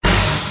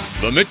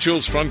The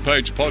Mitchell's Front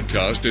Page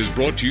podcast is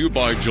brought to you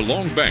by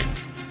Geelong Bank.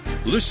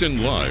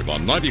 Listen live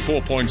on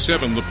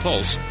 94.7 The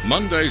Pulse,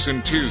 Mondays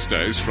and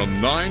Tuesdays from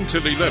 9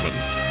 till 11.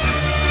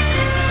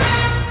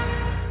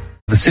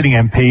 The sitting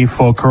MP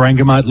for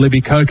Corangamite,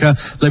 Libby Coker.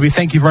 Libby,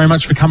 thank you very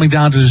much for coming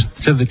down to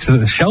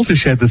the shelter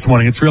shed this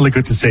morning. It's really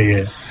good to see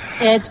you.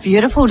 Yeah, it's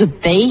beautiful to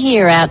be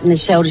here out in the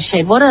shelter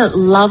shed. What a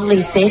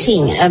lovely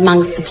setting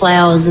amongst the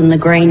flowers and the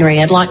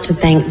greenery. I'd like to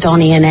thank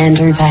Donnie and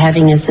Andrew for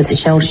having us at the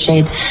shelter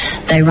shed.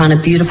 They run a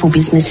beautiful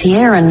business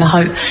here, and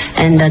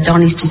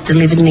Donnie's just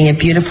delivered me a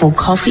beautiful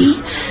coffee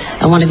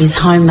and one of his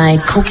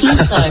homemade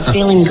cookies, so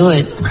feeling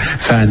good.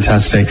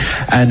 Fantastic.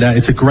 And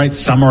it's a great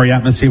summery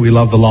atmosphere. We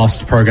love the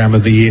last program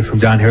of the year from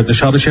down here at the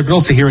shelter shed, but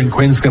also here in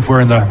Queenscliff, we're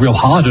in the real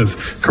heart of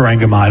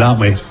Corangamite, aren't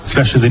we?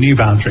 Especially the new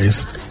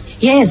boundaries.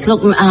 Yes, look,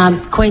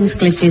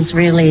 Queenscliff is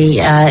really,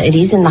 it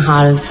is in the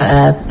heart of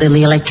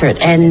the electorate,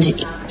 and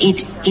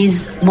it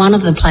is one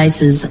of the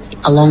places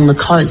along the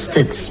coast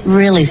that's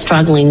really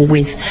struggling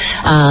with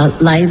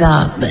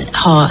labour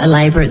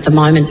at the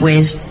moment,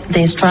 where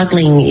they're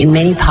struggling in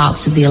many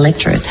parts of the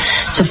electorate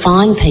to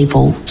find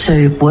people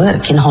to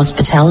work in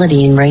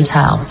hospitality and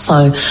retail.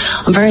 So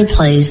I'm very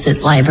pleased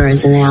that Labor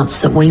has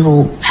announced that we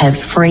will have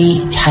free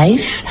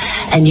TAFE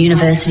and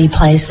university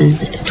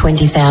places,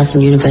 20,000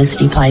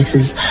 university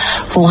places,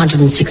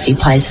 460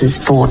 places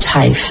for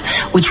TAFE,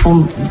 which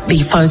will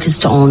be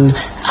focused on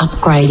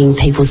upgrading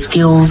people's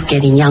skills,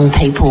 getting young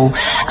people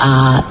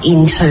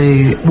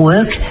into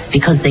work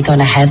because they're going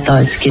to have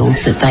those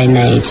skills that they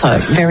need. So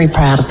very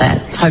proud of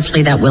that.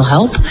 Hopefully that will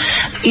help.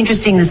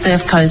 Interesting, the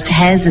Surf Coast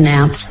has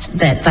announced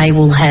that they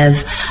will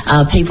have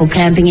people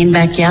camping in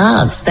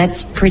backyards.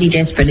 That's pretty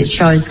desperate. It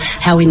shows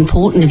how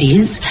important it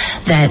is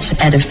that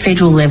at a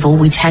federal level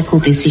we tackle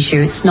this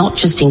issue. It's not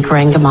just in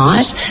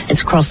Corangamite,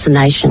 it's across the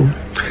nation.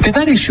 Did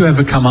that issue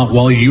ever come up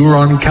while you were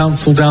on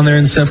council down there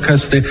in Surf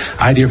Coast, the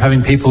idea of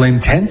having people in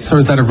tents, or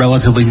is that a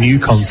relatively new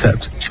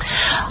concept?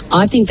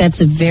 I think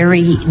that's a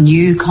very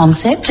new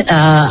concept.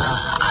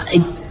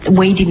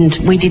 We didn't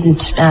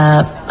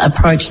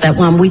approach that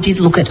one. We did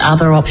look at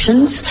other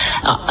options.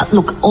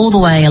 Look, all the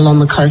way along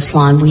the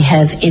coastline we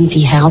have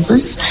empty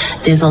houses.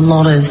 There's a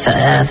lot of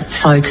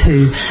folk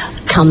who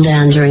come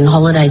down during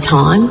holiday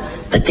time,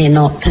 but they're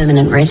not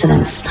permanent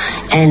residents.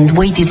 And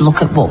we did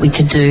look at what we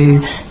could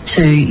do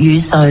to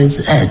use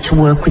those, to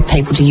work with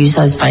people to use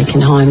those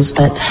vacant homes,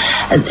 but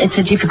it's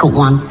a difficult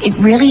one. It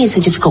really is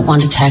a difficult one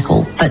to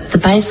tackle, but the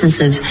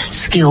basis of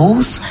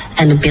skills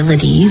and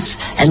abilities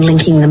and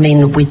linking them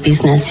in with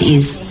business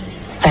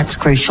that's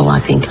crucial, I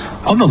think.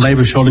 On the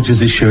labour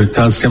shortages issue, it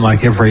does seem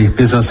like every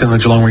business in the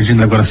Geelong region,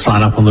 they've got to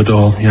sign up on the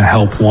door,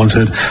 help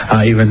wanted.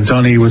 Even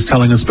Donnie was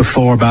telling us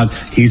before about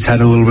he's had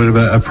a little bit of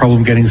a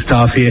problem getting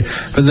staff here.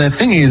 But the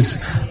thing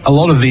is, a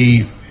lot of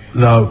the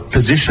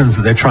positions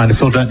that they're trying to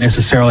fill don't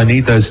necessarily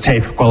need those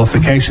TAFE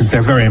qualifications.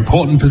 They're very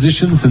important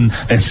positions and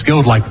they're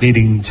skilled, like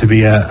needing to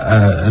be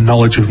a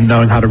knowledge of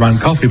knowing how to run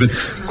coffee, but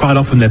quite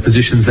often they're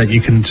positions that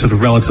you can sort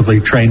of relatively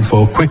train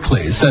for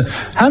quickly. So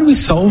how do we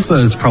solve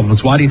those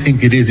problems? Why do you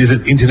think it is? Is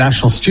it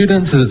international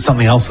students? Is it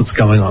something else that's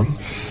going on?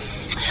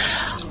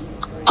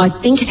 I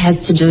think it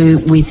has to do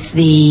with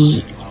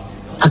the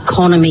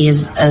economy of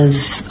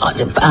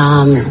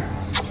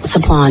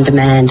supply and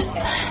demand.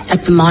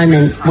 At the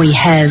moment, we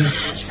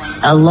have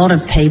a lot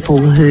of people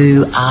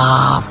who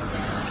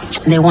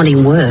they're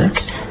wanting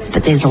work,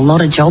 but there's a lot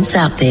of jobs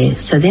out there,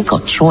 so they've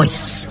got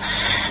choice.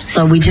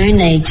 So we do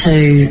need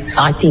to,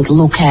 I think,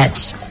 look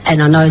at,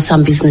 and I know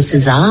some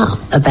businesses are,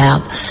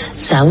 about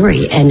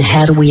salary and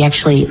how do we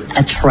actually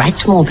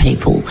attract more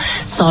people.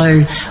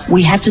 So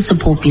we have to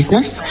support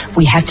business,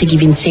 we have to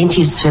give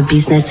incentives for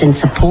business and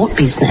support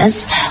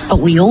business, but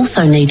we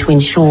also need to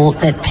ensure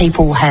that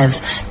people have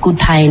good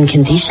pay and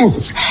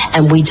conditions.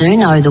 And we do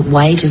know that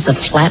wages are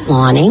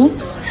flatlining,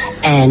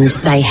 and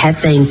they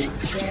have been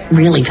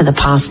really for the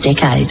past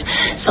decade.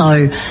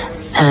 So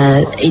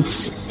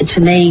it's, to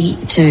me,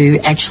 to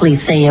actually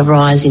see a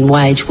rise in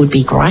wage would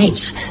be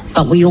great,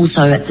 but we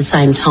also at the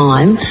same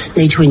time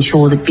need to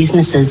ensure that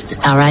businesses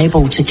are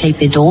able to keep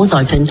their doors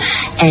open,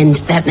 and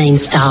that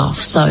means staff.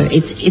 So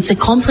it's a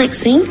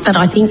complex thing, but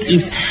I think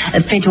if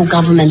a federal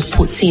government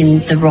puts in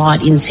the right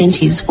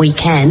incentives, we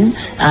can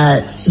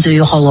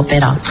do a whole lot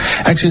better.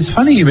 Actually, it's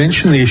funny you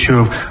mentioned the issue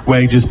of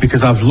wages,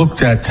 because I've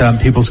looked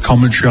at people's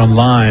commentary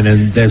online,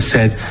 and they've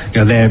said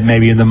they're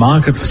maybe in the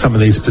market for some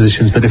of these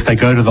positions, but if they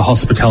go to the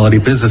hospitality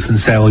business and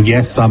say, well,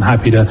 yes, I'm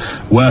happy to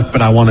work,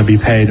 but I want to be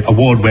paid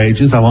award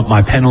wages, I want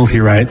my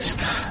penalty rates,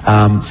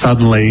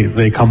 suddenly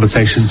the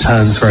conversation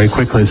turns very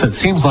quickly. So it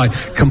seems like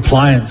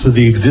compliance with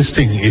the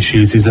existing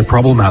issues is a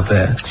problem out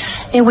there.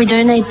 Yeah, we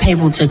do need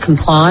people to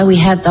comply. We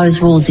have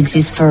those rules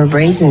exist for a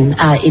reason.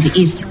 It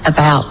is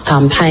about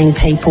paying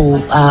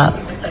people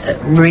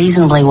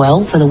reasonably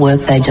well for the work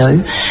they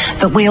do.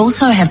 But we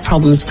also have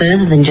problems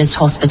further than just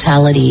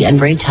hospitality and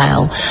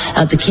retail.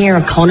 The care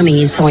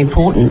economy is so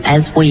important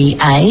as we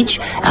age,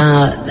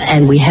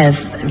 and we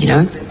have,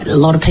 a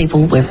lot of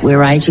people,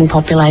 we're ageing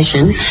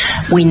population.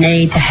 We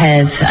need to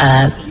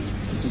have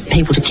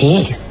people to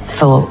care.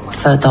 for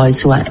those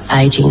who are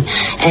ageing,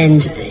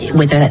 and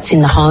whether that's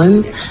in the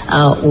home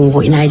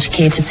or in aged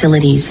care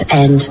facilities.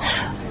 And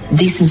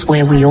this is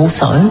where we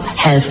also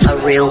have a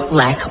real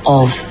lack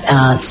of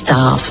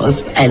staff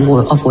and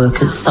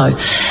workers. So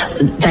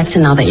that's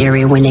another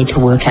area we need to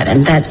work at,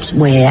 and that's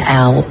where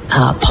our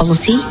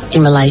policy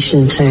in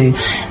relation to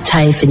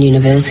TAFE and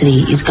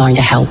university is going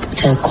to help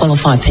to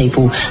qualify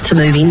people to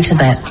move into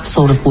that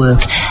sort of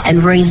work,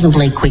 and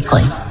reasonably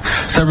quickly.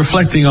 So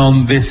reflecting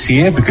on this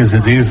year, because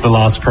it is the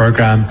last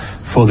program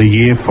for the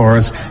year for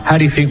us, how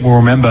do you think we'll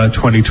remember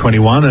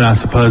 2021? And I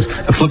suppose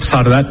the flip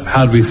side of that,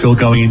 how do we feel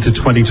going into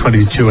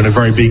 2022 and a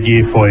very big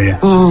year for you?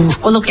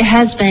 Well, look, it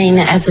has been,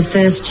 as a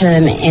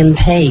first-term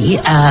MP,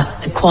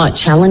 quite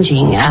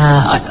challenging.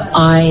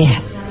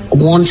 I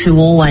want to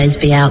always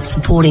be out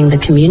supporting the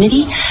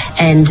community,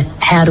 and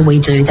how do we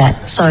do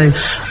that? So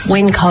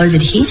when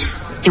COVID hit,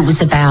 it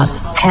was about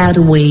how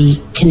do we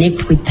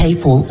connect with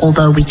people,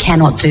 although we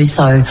cannot do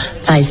so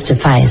face to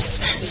face.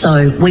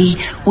 So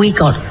we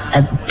got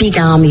a big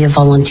army of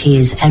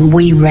volunteers, and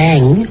we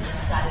rang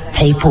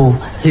people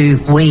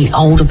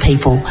older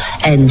people,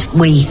 and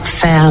we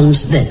found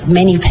that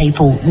many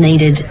people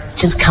needed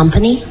just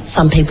company.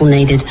 Some people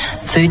needed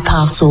food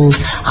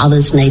parcels,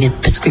 others needed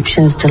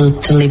prescriptions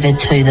delivered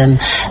to them.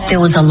 There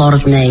was a lot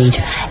of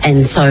need,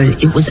 and so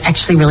it was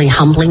actually really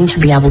humbling to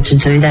be able to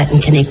do that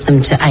and connect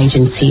them to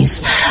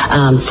agencies.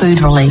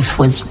 Food relief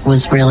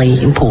was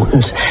really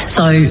important.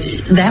 So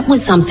that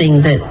was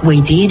something that we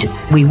did.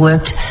 We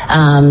worked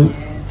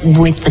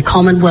with the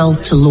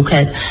Commonwealth to look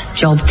at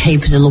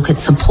JobKeeper, to look at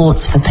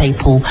supports for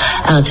people,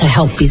 to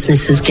help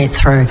businesses get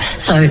through.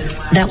 So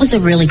that was a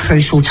really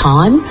crucial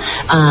time.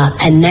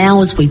 And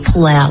now as we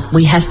pull out,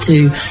 we have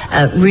to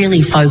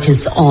really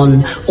focus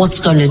on what's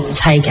going to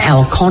take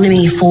our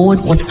economy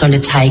forward, what's going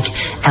to take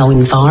our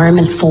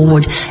environment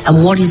forward,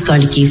 and what is going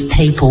to give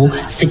people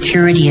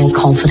security and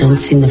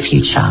confidence in the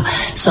future.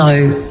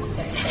 So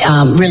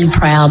really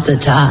proud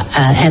that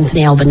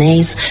Anthony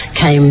Albanese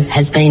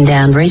has been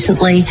down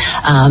recently,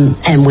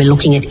 and we're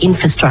looking at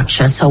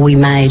infrastructure. So we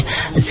made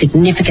a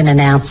significant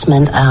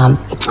announcement,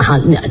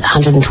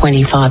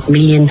 $125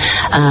 million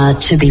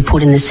to be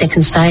put in the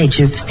second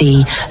stage of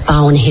the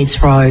Barwon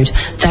Heads Road.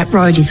 That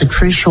road is a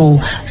crucial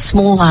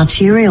small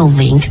arterial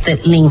link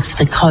that links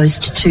the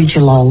coast to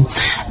Geelong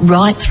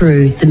right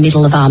through the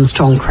middle of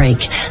Armstrong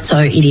Creek. So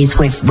it is,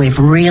 we've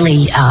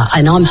really,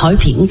 and I'm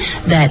hoping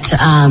that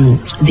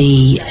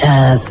the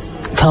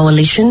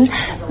coalition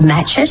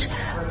match it.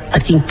 I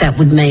think that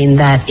would mean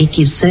that it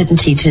gives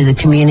certainty to the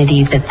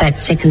community that that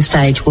second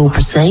stage will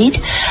proceed.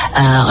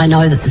 I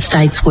know that the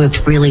state's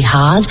worked really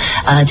hard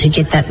to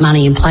get that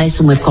money in place,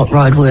 and we've got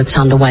roadworks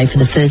underway for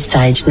the first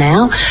stage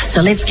now.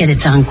 So let's get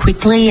it done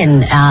quickly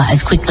and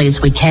as quickly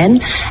as we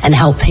can, and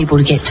help people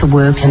to get to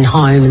work and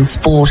home and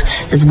sport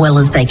as well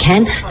as they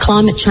can.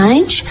 Climate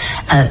change,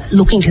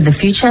 looking to the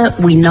future,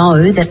 we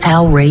know that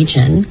our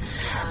region,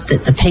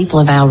 that the people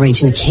of our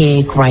region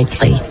care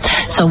greatly.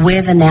 So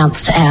we've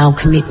announced our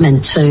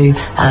commitment to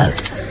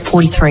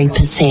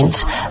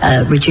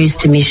 43%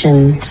 reduced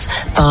emissions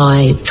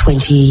by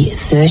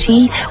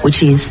 2030,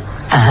 which is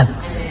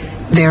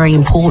very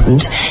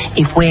important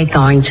if we're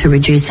going to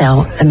reduce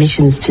our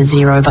emissions to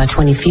zero by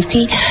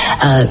 2050.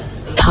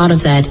 Part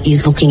of that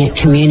is looking at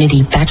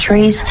community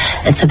batteries.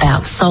 It's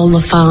about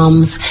solar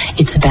farms.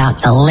 It's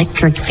about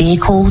electric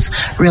vehicles.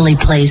 Really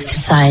pleased to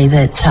say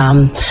that,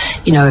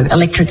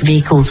 electric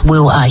vehicles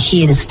are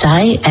here to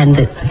stay, and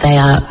that they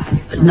are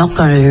not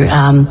going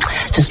to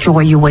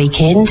destroy your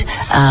weekend.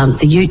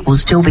 The ute will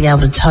still be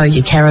able to tow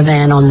your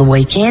caravan on the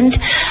weekend.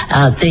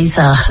 These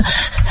are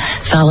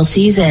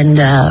fallacies, and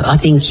I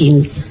think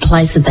in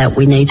place of that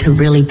we need to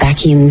really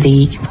back in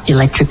the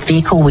electric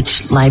vehicle,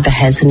 which Labor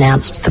has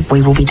announced that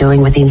we will be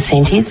doing with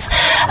incentives.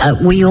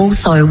 We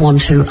also want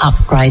to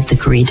upgrade the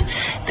grid.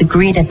 The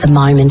grid at the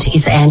moment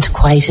is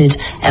antiquated,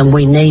 and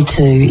we need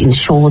to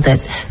ensure that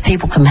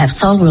people can have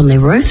solar on their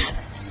roof,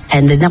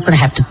 and they're not going to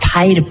have to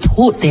pay to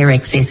put their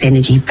excess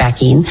energy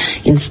back in.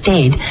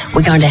 Instead,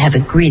 we're going to have a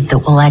grid that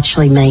will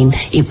actually mean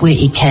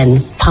it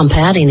can pump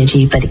out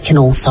energy, but it can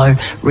also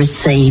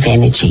receive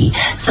energy.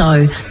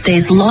 So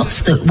there's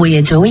lots that we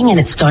are doing, and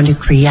it's going to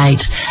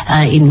create,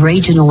 in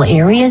regional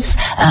areas,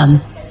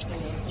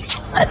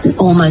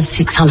 almost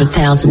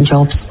 600,000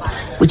 jobs,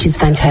 which is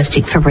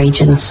fantastic for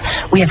regions.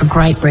 We have a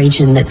great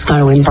region that's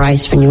going to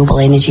embrace renewable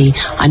energy.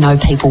 I know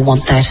people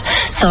want that.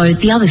 So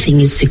the other thing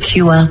is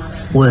secure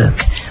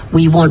work.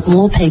 We want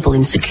more people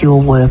in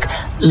secure work,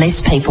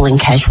 less people in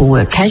casual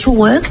work. Casual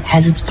work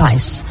has its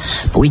place,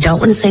 but we don't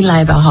want to see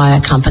labour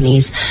hire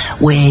companies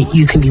where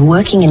you can be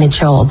working in a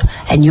job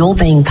and you're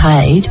being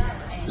paid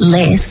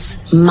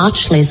less,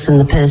 much less than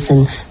the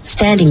person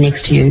standing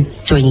next to you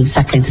doing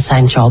exactly the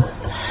same job.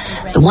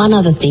 The one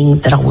other thing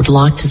that I would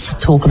like to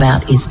talk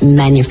about is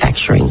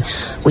manufacturing.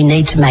 We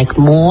need to make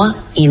more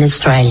in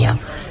Australia.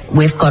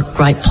 We've got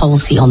great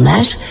policy on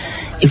that.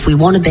 if we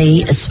want to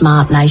be a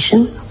smart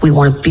nation, we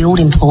want to build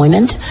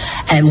employment,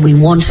 and we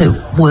want to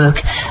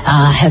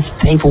have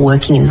people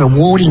working in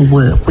rewarding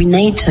work, we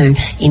need to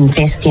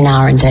invest in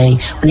R&D.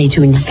 We need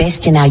to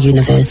invest in our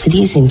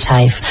universities in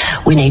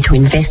TAFE. We need to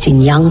invest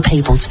in young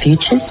people's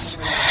futures.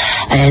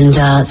 And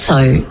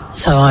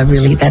so I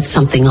really, that's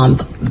something I'm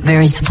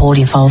very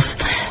supportive of.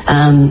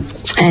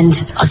 And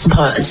I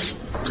suppose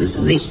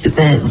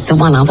the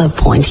one other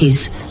point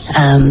is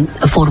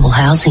affordable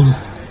housing.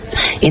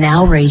 In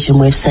our region,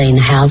 we've seen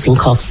housing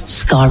costs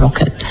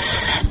skyrocket.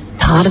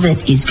 Part of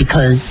it is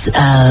because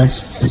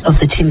of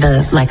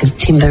the lack of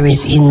timber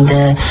in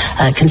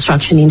the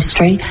construction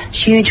industry.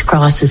 Huge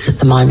crisis at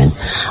the moment.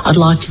 I'd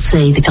like to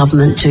see the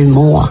government do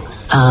more.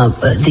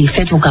 The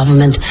federal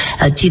government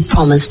did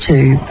promise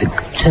to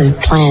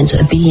plant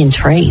 1 billion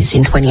trees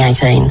in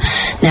 2018.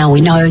 Now,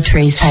 we know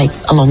trees take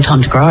a long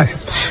time to grow,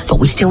 but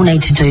we still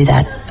need to do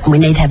that. And we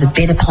need to have a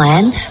better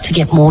plan to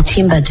get more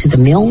timber to the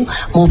mill,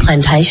 more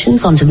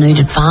plantations on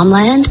denuded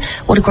farmland.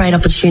 What a great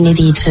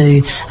opportunity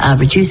to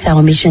reduce our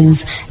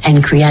emissions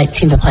and create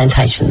timber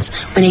plantations.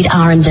 We need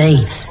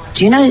R&D.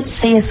 Do you know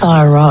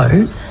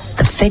CSIRO,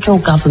 the federal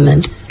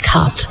government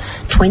cut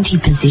 20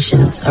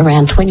 positions,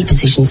 around 20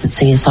 positions at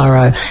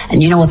CSIRO,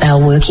 and you know what they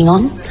were working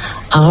on?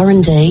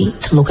 R&D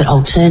to look at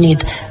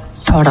alternative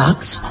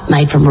products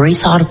made from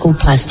recycled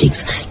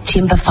plastics,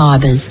 timber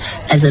fibres,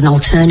 as an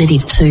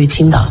alternative to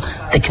timber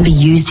that can be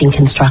used in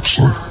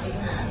construction.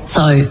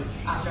 So,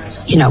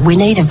 you know, we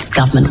need a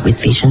government with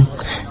vision.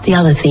 The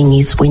other thing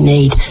is we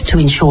need to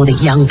ensure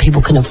that young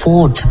people can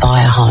afford to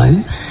buy a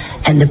home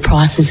and the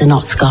prices are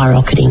not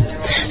skyrocketing.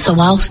 So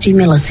while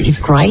stimulus is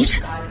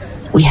great,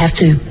 we have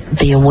to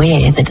be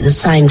aware that at the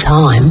same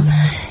time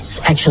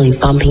it's actually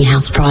bumping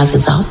house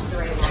prices up.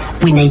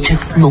 We need to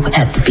look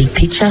at the big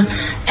picture,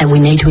 and we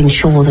need to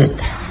ensure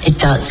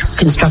that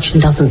construction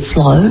doesn't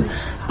slow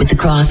with the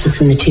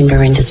crisis in the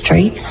timber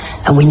industry,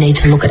 and we need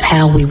to look at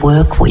how we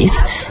work with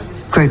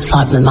groups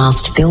like the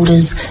master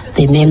builders,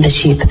 their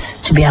membership,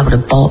 to be able to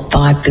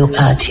buy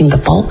timber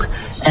bulk,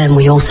 and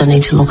we also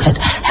need to look at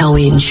how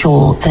we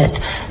ensure that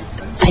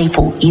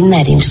people in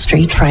that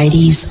industry,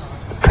 tradies,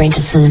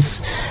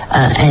 apprentices,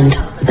 and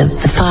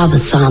the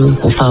father-son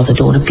or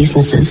father-daughter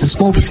businesses, the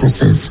small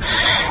businesses,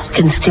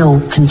 can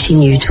still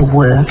continue to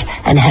work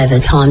and have a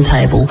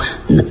timetable.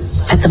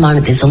 At the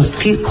moment, there's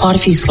quite a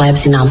few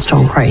slabs in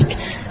Armstrong Creek.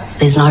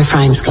 There's no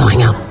frames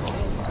going up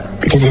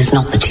because there's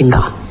not the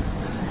timber.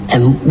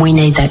 And we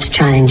need that to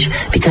change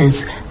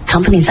because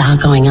companies are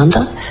going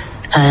under.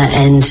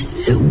 And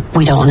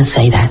we don't want to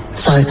see that.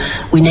 So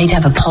we need to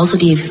have a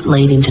positive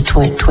lead into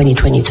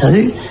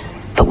 2022,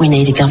 but we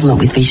need a government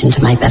with vision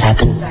to make that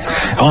happen.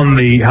 On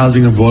the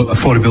housing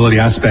affordability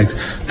aspect,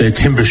 the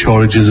timber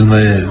shortages and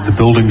the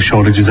building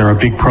shortages are a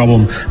big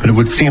problem, but it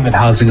would seem that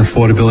housing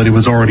affordability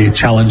was already a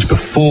challenge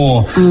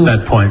before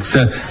that point.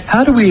 So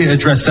how do we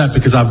address that?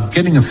 Because I'm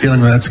getting a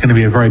feeling that that's going to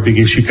be a very big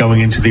issue going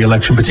into the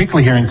election,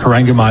 particularly here in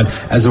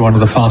Corangamite as one of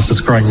the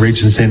fastest growing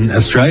regions in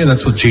Australia.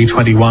 That's what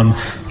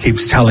G21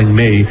 keeps telling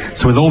me.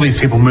 So with all these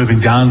people moving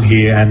down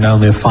here and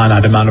only a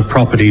finite amount of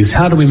properties,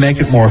 how do we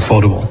make it more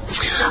affordable?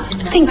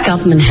 I think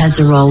government has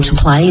a role to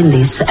play in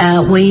this.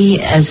 We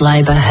as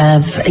Labor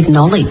have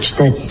acknowledged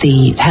that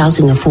the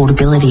housing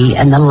affordability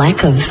and the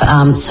lack of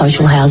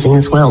social housing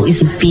as well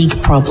is a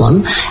big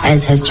problem,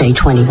 as has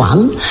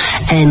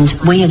G21. And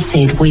we have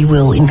said we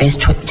will invest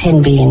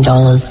 $10 billion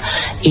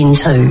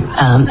into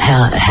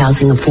our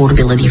housing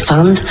affordability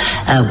fund.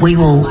 We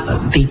will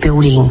be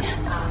building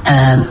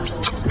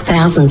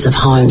thousands of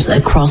homes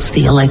across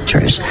the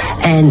electorate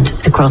and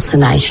across the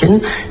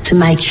nation to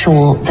make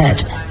sure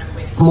that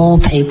more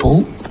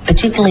people,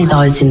 particularly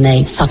those in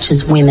need, such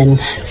as women,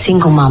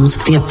 single mums,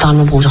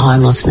 vulnerable to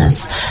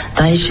homelessness,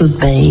 they should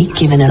be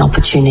given an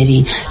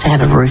opportunity to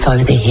have a roof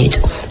over their head.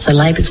 So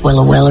Labor's well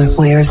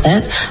aware of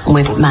that, and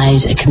we've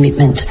made a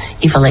commitment,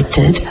 if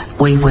elected,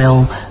 we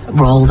will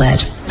roll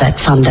that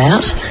fund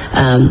out,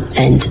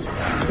 and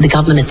the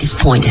government at this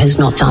point has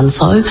not done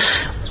so.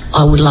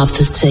 I would love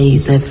to see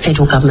the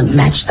federal government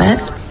match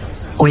that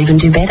or even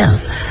do better.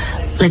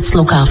 Let's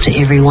look after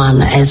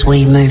everyone as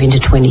we move into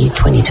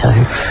 2022.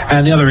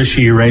 And the other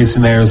issue you raised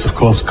in there is, of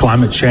course,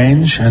 climate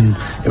change. And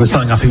it was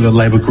something I think that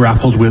Labor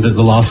grappled with at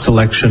the last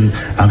election,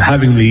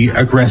 having the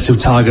aggressive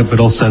target, but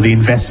also the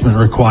investment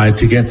required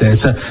to get there.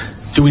 So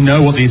do we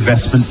know what the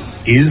investment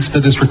is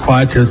that is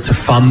required to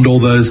fund all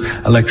those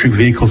electric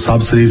vehicle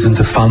subsidies and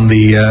to fund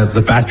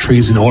the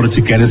batteries in order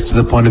to get us to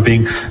the point of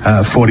being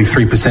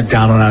 43%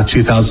 down on our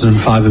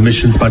 2005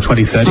 emissions by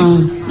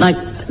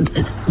 2030?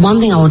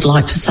 One thing I would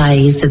like to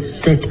say is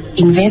that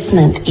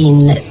investment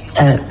in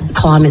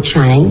climate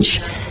change,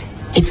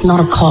 it's not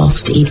a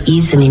cost, it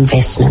is an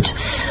investment.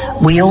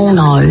 We all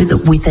know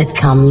that with it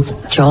comes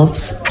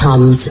jobs,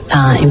 comes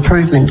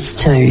improvements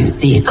to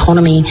the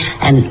economy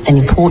and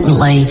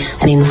importantly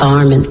an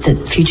environment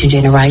that future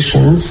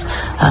generations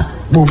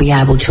will be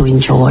able to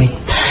enjoy.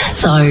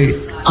 So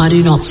I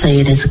do not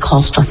see it as a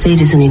cost, I see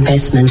it as an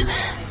investment,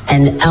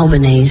 and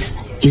Albanese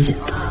is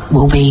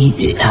We'll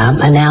be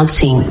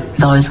announcing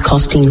those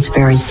costings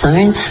very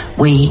soon.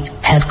 We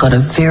have got a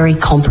very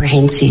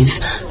comprehensive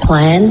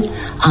plan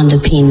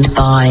underpinned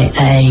by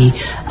a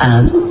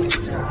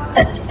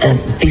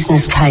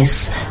business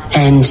case,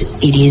 and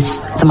it is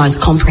the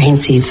most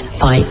comprehensive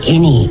by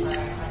any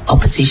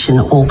opposition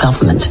or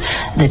government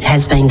that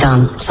has been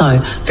done.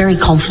 So very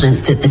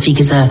confident that the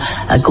figures are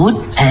good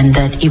and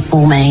that it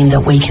will mean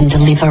that we can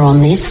deliver on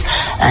this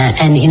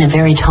and in a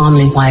very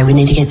timely way. We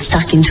need to get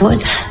stuck into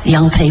it. The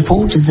young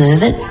people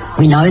deserve it.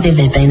 We know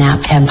they've been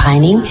out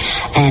campaigning,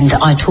 and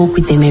I talk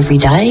with them every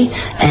day,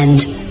 and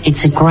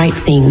it's a great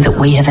thing that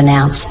we have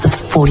announced the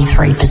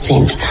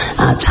 43%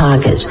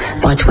 target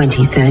by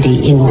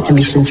 2030 in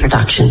emissions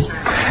reduction.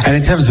 And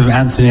in terms of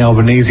Anthony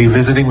Albanese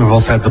visiting, we've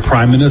also had the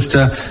Prime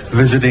Minister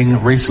visiting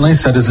recently.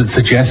 So does it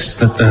suggest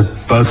that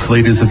both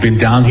leaders have been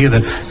down here,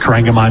 that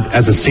Corangamite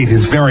as a seat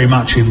is very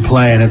much in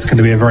play and it's going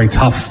to be a very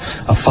tough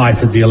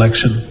fight at the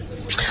election?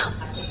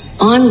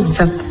 I'm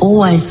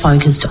always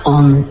focused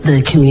on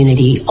the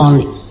community,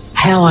 on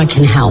how I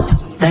can help.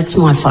 That's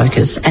my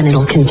focus, and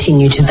it'll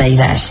continue to be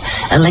that.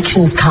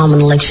 Elections come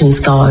and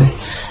elections go,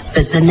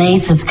 but the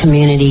needs of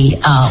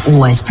community are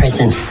always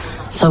present.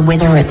 So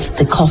whether it's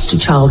the cost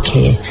of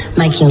childcare,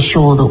 making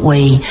sure that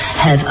we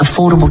have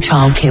affordable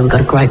childcare, we've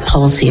got a great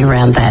policy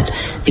around that,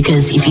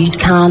 because if you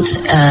can't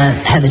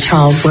have a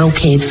child well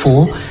cared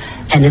for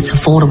and it's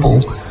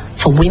affordable,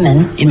 for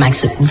women, it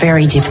makes it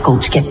very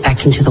difficult to get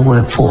back into the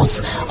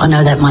workforce. I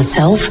know that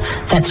myself.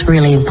 That's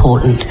really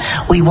important.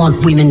 We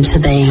want women to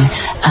be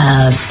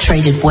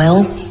treated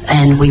well,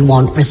 and we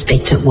want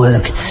respect at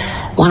work.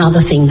 One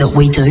other thing that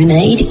we do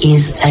need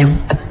is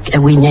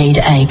we need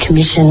a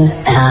commission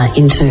an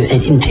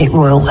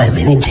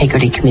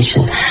integrity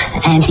commission,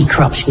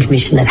 anti-corruption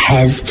commission that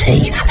has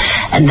teeth,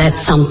 and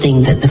that's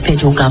something that the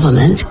federal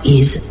government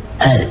is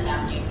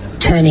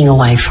turning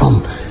away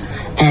from.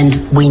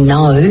 And we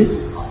know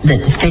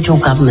that the federal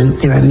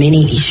government, there are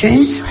many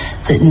issues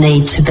that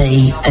need to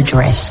be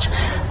addressed.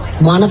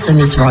 One of them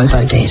is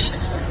robo-debt.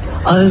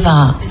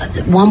 Over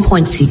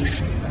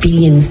 $1.6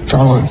 billion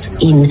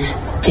in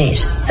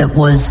debt that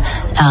was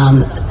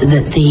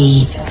that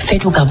the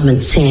federal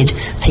government said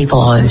people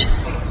owed.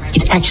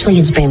 It actually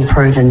has been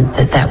proven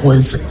that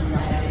was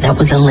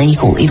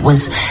illegal. It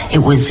was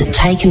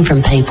taken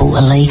from people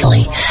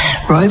illegally.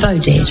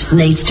 Robo-debt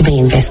needs to be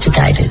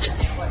investigated.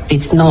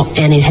 It's not,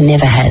 and it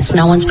never has.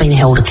 No one's been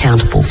held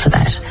accountable for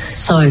that.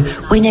 So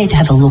we need to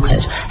have a look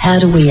at how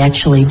do we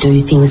actually do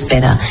things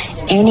better.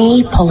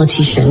 Any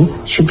politician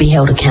should be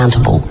held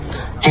accountable,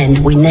 and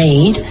we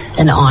need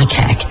an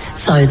ICAC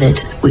so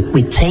that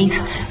with teeth,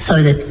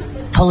 so that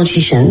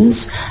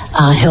politicians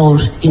are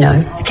held,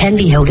 can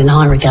be held in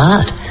high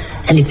regard.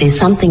 And if there's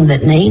something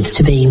that needs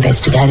to be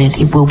investigated,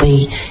 it will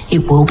be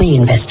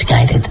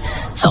investigated.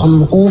 So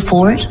I'm all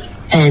for it.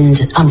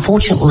 And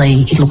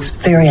unfortunately, it looks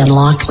very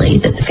unlikely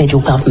that the federal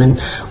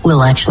government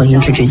will actually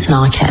introduce an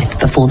ICAC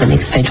before the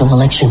next federal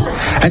election.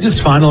 And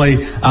just finally,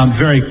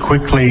 very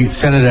quickly,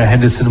 Senator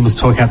Henderson was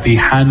talking about the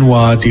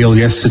Hanwha deal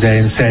yesterday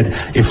and said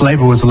if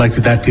Labor was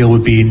elected, that deal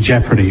would be in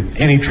jeopardy.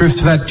 Any truth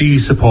to that? Do you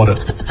support it?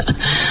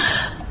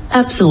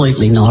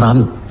 Absolutely not.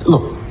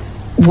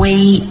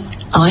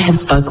 I have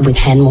spoken with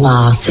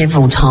Hanwha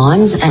several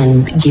times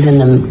and given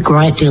them a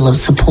great deal of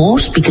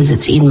support because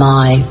it's in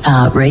my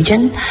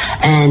region,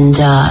 and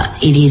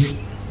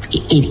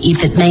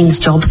if it means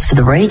jobs for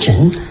the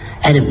region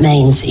and it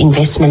means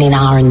investment in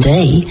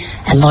R&D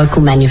and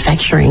local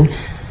manufacturing,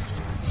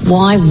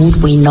 why would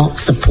we not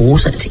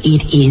support it?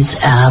 It is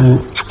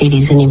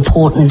an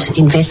important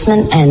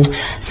investment, and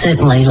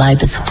certainly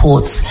Labor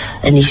supports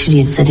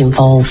initiatives that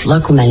involve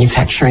local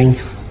manufacturing,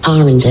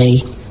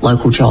 R&D,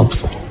 local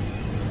jobs.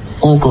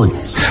 All good.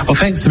 Well,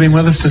 thanks for being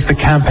with us. Does the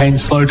campaign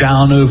slow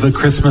down over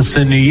Christmas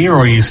and New Year,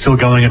 or are you still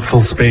going at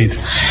full speed?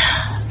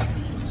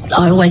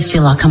 I always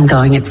feel like I'm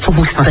going at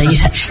full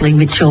speed, actually,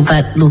 Mitchell.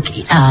 But look,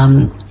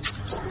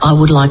 I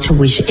would like to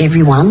wish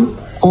everyone,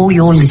 all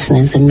your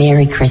listeners, a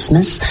Merry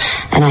Christmas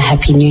and a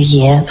Happy New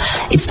Year.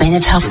 It's been a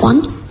tough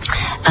one.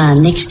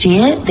 Next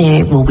year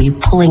they will be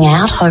pulling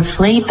out,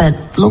 hopefully, but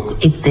look,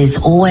 there's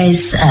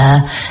always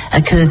a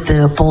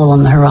curveball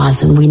on the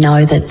horizon. We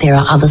know that there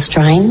are other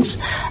strains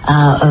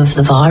of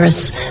the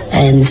virus,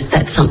 and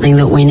that's something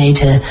that we need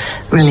to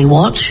really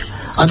watch.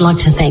 I'd like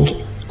to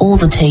thank all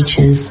the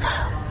teachers,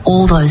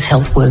 all those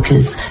health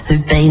workers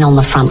who've been on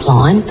the front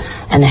line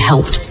and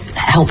helped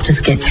us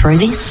get through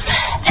this.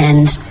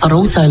 And I'd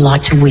also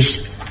like to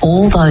wish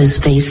all those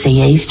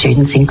VCE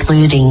students,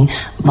 including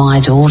my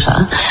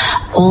daughter,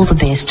 all the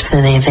best for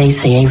their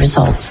VCE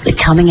results. They're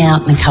coming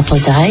out in a couple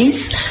of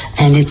days,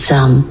 and it's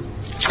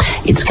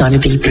going to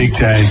be big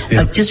day.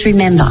 Yeah. But just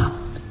remember,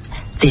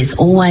 there's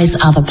always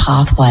other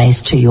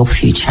pathways to your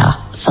future.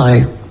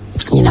 So,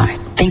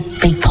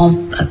 be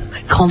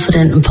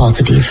confident and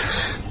positive.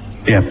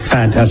 Yeah,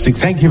 fantastic.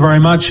 Thank you very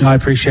much. I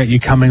appreciate you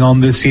coming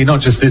on this year,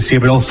 not just this year,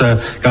 but also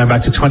going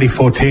back to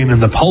 2014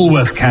 and the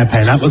Polworth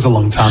campaign. That was a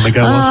long time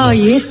ago, wasn't it? Oh,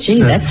 yes, gee,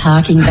 so, that's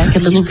harking back a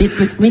little bit,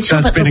 Mitchell. So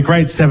it's been a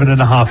great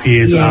 7.5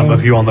 years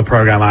of you on the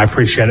program. I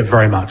appreciate it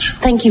very much.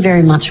 Thank you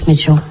very much,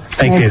 Mitchell.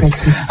 Thank Merry you.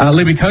 Christmas.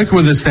 Libby Coker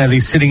with us there, the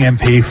sitting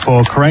MP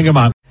for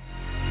Corangamite.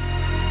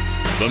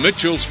 The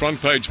Mitchell's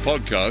Front Page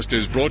podcast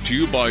is brought to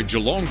you by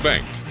Geelong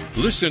Bank.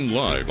 Listen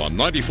live on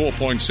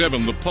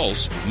 94.7 The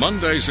Pulse,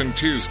 Mondays and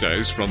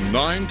Tuesdays from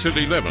 9 till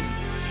 11.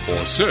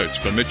 Or search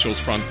for Mitchell's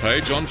Front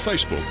Page on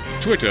Facebook,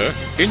 Twitter,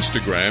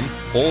 Instagram,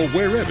 or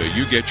wherever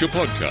you get your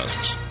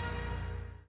podcasts.